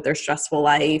cope with their stressful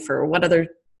life, or what other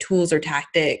tools or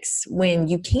tactics when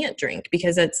you can't drink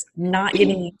because it's not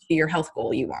getting you to your health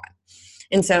goal you want.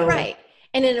 And so, right.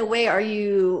 And in a way,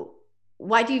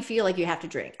 why do you feel like you have to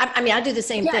drink? I mean, I do the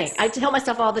same thing. I tell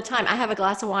myself all the time, I have a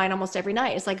glass of wine almost every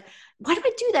night. It's like, why do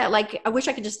I do that? Like, I wish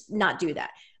I could just not do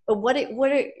that. But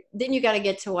then you got to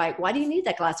get to why do you need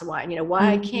that glass of wine?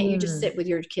 Why can't you just sit with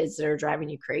your kids that are driving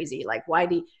you crazy? Like, why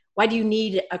do you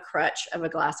need a crutch of a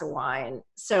glass of wine?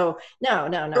 So no.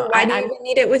 Why do you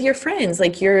need it with your friends?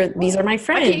 Like, these are my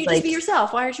friends. Why can't you just be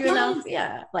yourself? Why aren't you enough?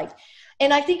 Yeah.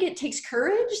 And I think it takes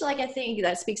courage. Like, I think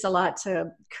that speaks a lot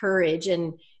to courage.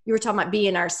 And you were talking about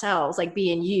being ourselves, like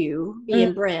being you,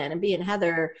 being Bryn, and being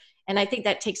Heather. And I think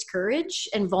that takes courage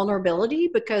and vulnerability,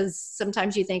 because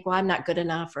sometimes you think, well, I'm not good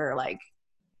enough, or like,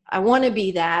 I want to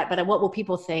be that, but what will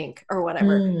people think, or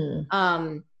whatever.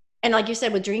 And like you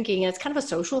said, with drinking, it's kind of a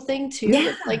social thing too.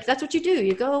 Yeah. Like, that's what you do.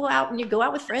 You go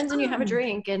out with friends and you have a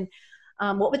drink. And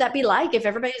what would that be like if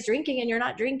everybody's drinking and you're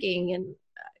not drinking? And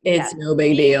it's no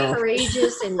big deal.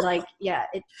 Courageous and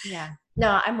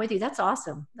No, I'm with you. That's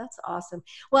awesome.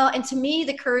 Well, and to me,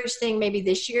 the courage thing maybe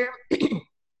this year,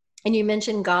 and you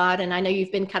mentioned God, and I know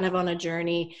you've been kind of on a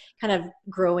journey, kind of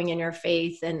growing in your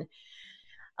faith. And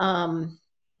that's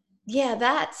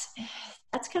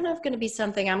kind of going to be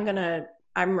something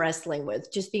I'm wrestling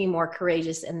with, just being more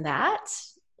courageous in that.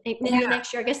 In the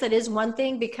next year, I guess that is one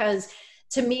thing, because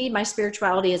to me, my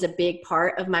spirituality is a big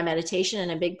part of my meditation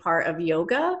and a big part of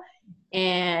yoga.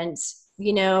 And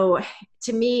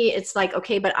to me, it's like,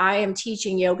 okay, but I am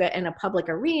teaching yoga in a public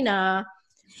arena,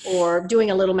 or doing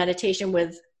a little meditation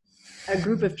with a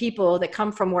group of people that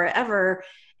come from wherever.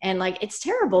 And like, it's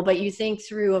terrible, but you think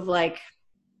through of like,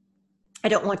 I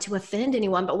don't want to offend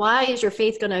anyone, but why is your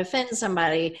faith going to offend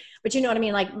somebody? But you know what I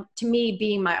mean? Like, to me,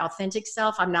 being my authentic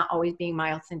self, I'm not always being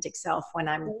my authentic self when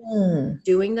I'm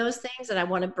doing those things. And I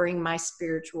want to bring my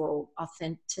spiritual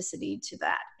authenticity to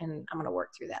that. And I'm going to work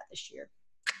through that this year.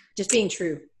 Just being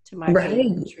true to my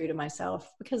faith, true to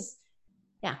myself, because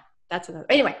yeah, that's another,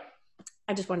 anyway,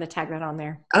 I just wanted to tag that on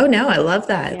there. Oh no, I love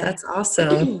that. Yeah. That's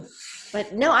awesome.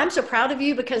 But no, I'm so proud of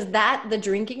you, because the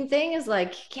drinking thing is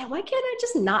like, yeah, why can't I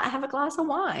just not have a glass of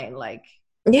wine? Like,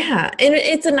 yeah. And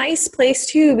it's a nice place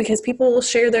too, because people will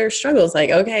share their struggles. Like,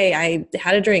 okay, I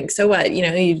had a drink. So what? You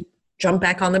know, you jump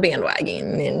back on the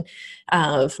bandwagon and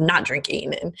of not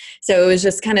drinking. And so it was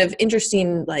just kind of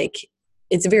interesting. Like,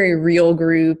 it's a very real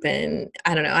group. And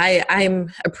I don't know,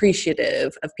 I'm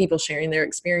appreciative of people sharing their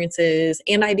experiences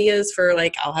and ideas for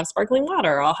like, I'll have sparkling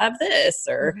water, I'll have this,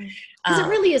 or because it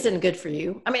really isn't good for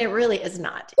you. I mean, it really is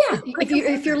not. Yeah.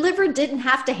 If your liver didn't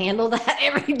have to handle that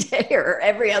every day or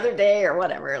every other day or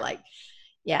whatever, like,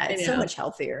 yeah, it's so much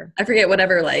healthier. I forget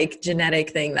whatever like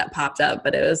genetic thing that popped up,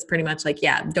 but it was pretty much like,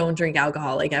 yeah, don't drink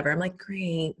alcohol like ever. I'm like,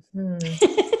 great.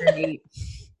 Great.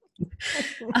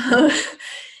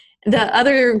 The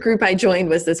other group I joined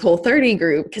was this Whole30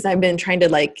 group, because I've been trying to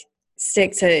like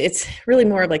stick to, it's really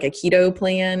more of like a keto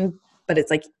plan, but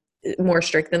it's like more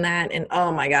strict than that. And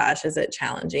oh my gosh, is it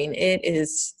challenging. It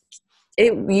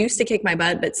used to kick my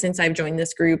butt, but since I've joined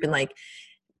this group and like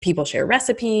people share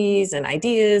recipes and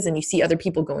ideas and you see other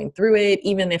people going through it,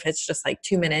 even if it's just like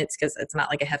 2 minutes, because it's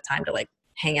not like I have time to like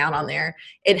hang out on there,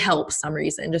 it helps some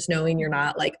reason, just knowing you're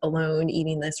not like alone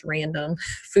eating this random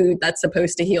food that's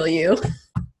supposed to heal you.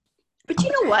 But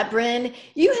you know what, Bryn?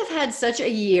 You have had such a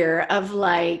year of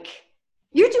like,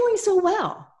 you're doing so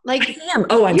well. Like, I am.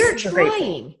 Oh, you're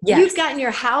trying. Yes. You've gotten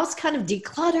your house kind of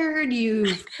decluttered.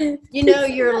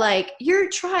 You're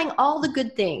trying all the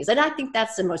good things. And I think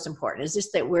that's the most important, is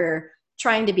just that we're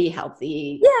trying to be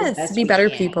healthy. Yes, be better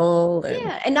people.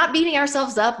 And not beating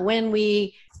ourselves up when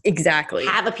we exactly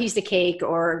have a piece of cake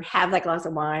or have that glass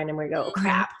of wine and we go, oh,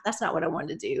 crap, that's not what I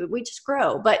wanted to do. We just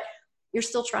grow. But you're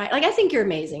still trying. Like, I think you're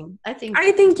amazing. I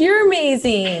think you're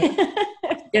amazing.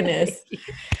 Goodness.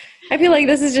 I feel like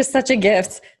this is just such a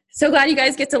gift. So glad you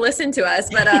guys get to listen to us,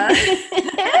 but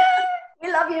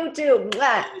we love you too.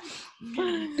 But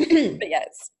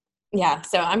yes. Yeah.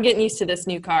 So I'm getting used to this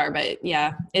new car, but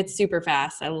yeah, it's super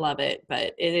fast. I love it,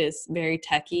 but it is very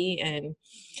techy. And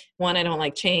one, I don't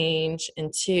like change.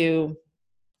 And two,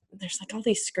 there's like all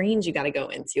these screens you got to go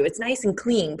into. It's nice and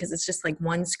clean because it's just like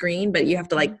one screen, but you have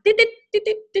to like.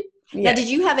 Now, did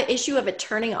you have an issue of it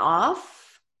turning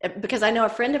off? Because I know a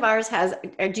friend of ours has.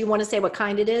 Do you want to say what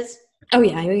kind it is? Oh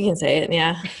yeah, you can say it.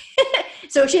 Yeah.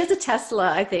 So she has a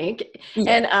Tesla, I think.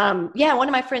 Yeah. And one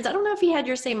of my friends, I don't know if he had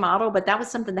your same model, but that was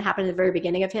something that happened at the very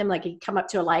beginning of him. Like, he'd come up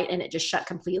to a light and it just shut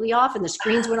completely off and the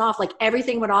screens went off, like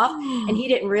everything went off. And he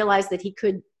didn't realize that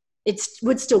it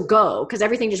would still go because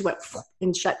everything just went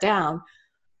and shut down.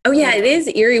 Oh yeah, it is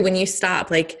eerie when you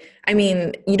stop. Like, I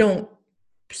mean, you don't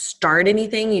start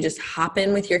anything, you just hop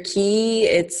in with your key.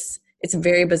 It's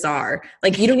very bizarre.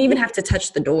 Like, you don't even have to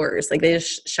touch the doors. Like, they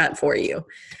just shut for you.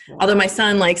 Wow. Although my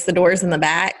son likes the doors in the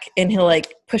back and he'll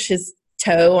like push his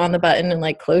toe on the button and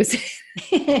like close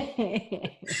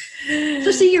it.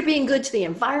 So see, you're being good to the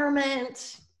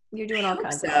environment. You're doing all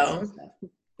kinds of stuff.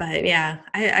 But yeah,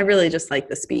 I really just like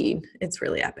the speed. It's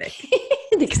really epic.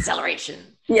 The acceleration.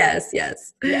 Yes.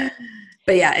 Yeah.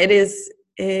 But yeah,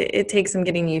 it takes some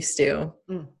getting used to.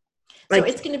 Like, so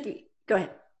it's going to be, go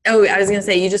ahead. Oh, I was going to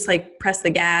say, you just like press the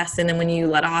gas and then when you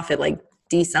let off, it like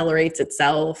decelerates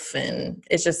itself. And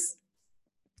it's just,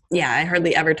 yeah, I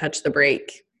hardly ever touch the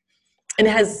brake. And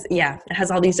it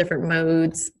has all these different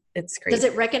modes. It's crazy. Does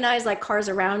it recognize like cars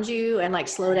around you and like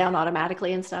slow down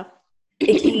automatically and stuff?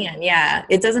 It can, yeah.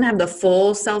 It doesn't have the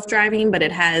full self-driving, but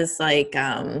it has like,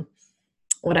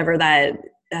 whatever that,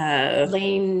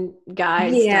 lane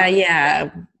guide. Yeah.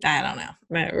 I don't know.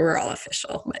 We're all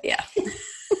official, but yeah.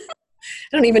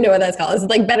 I don't even know what that's called. It's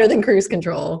like better than cruise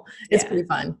control. It's pretty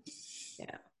fun.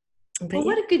 Yeah. Well,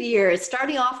 what a good year. It's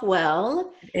starting off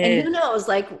well. And who knows,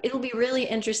 like, it'll be really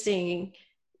interesting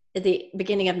at the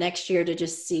beginning of next year to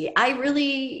just see. I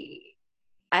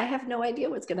have no idea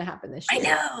what's going to happen this year. I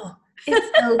know.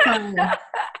 It's so fun.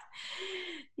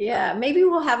 Yeah, maybe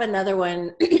we'll have another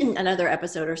one, another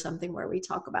episode or something where we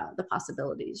talk about the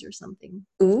possibilities or something.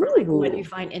 Ooh. Or like what you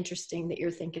find interesting that you're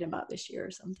thinking about this year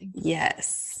or something.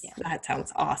 Yes, yeah. That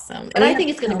sounds awesome. But I think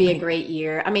it's going to be a great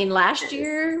year. I mean, last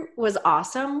year was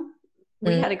awesome.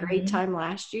 We had a great time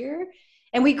last year.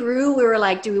 And we grew. We were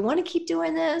like, do we want to keep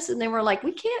doing this? And then we're like,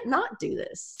 we can't not do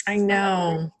this. I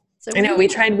know. So I know we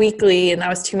tried weekly and that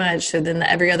was too much. So then the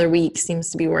every other week seems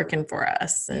to be working for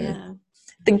us. And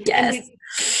the guests,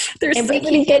 there's so we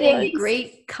many keep getting ones.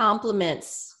 great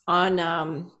compliments on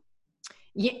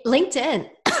LinkedIn.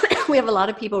 We have a lot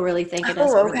of people really thanking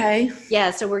us. Okay.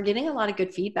 Yeah, so we're getting a lot of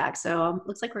good feedback. So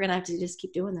looks like we're gonna have to just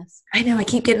keep doing this. I know. I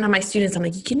keep getting on my students. I'm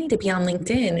like, you need to be on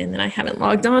LinkedIn, and then I haven't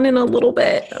logged on in a little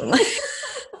bit. I'm like,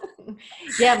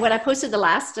 yeah, when I posted the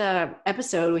last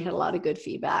episode, we had a lot of good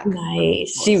feedback.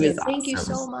 Nice. She was awesome. Thank you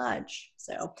so much.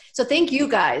 So thank you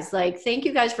guys. Thank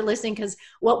you guys for listening, because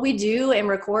what we do and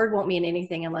record won't mean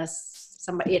anything unless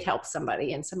it helps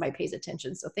somebody and somebody pays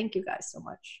attention. So thank you guys so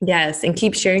much. Yes. And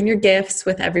keep sharing your gifts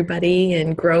with everybody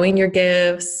and growing your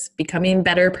gifts, becoming a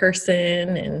better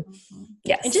person. And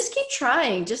yes. And just keep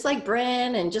trying, just like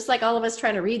Bryn and just like all of us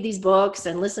trying to read these books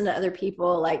and listen to other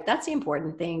people. That's the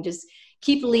important thing. Just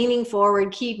keep leaning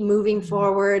forward, keep moving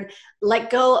forward, let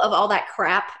go of all that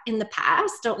crap in the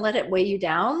past. Don't let it weigh you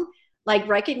down.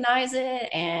 Recognize it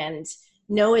and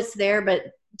know it's there,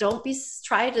 but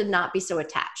try to not be so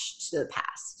attached to the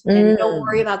past, and don't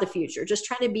worry about the future. Just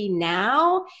try to be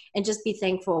now and just be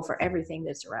thankful for everything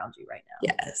that's around you right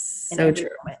now. Yes. So true.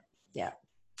 Moment. Yeah.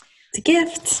 It's a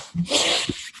gift.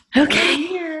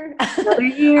 Okay. Another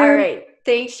year. All right.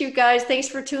 Thanks, you guys. Thanks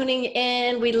for tuning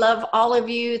in. We love all of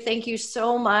you. Thank you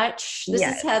so much. This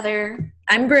is Heather.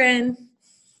 I'm Bryn.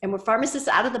 And we're Pharmacists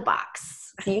Out of the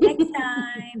Box. See you next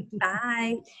time.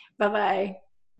 Bye. Bye-bye.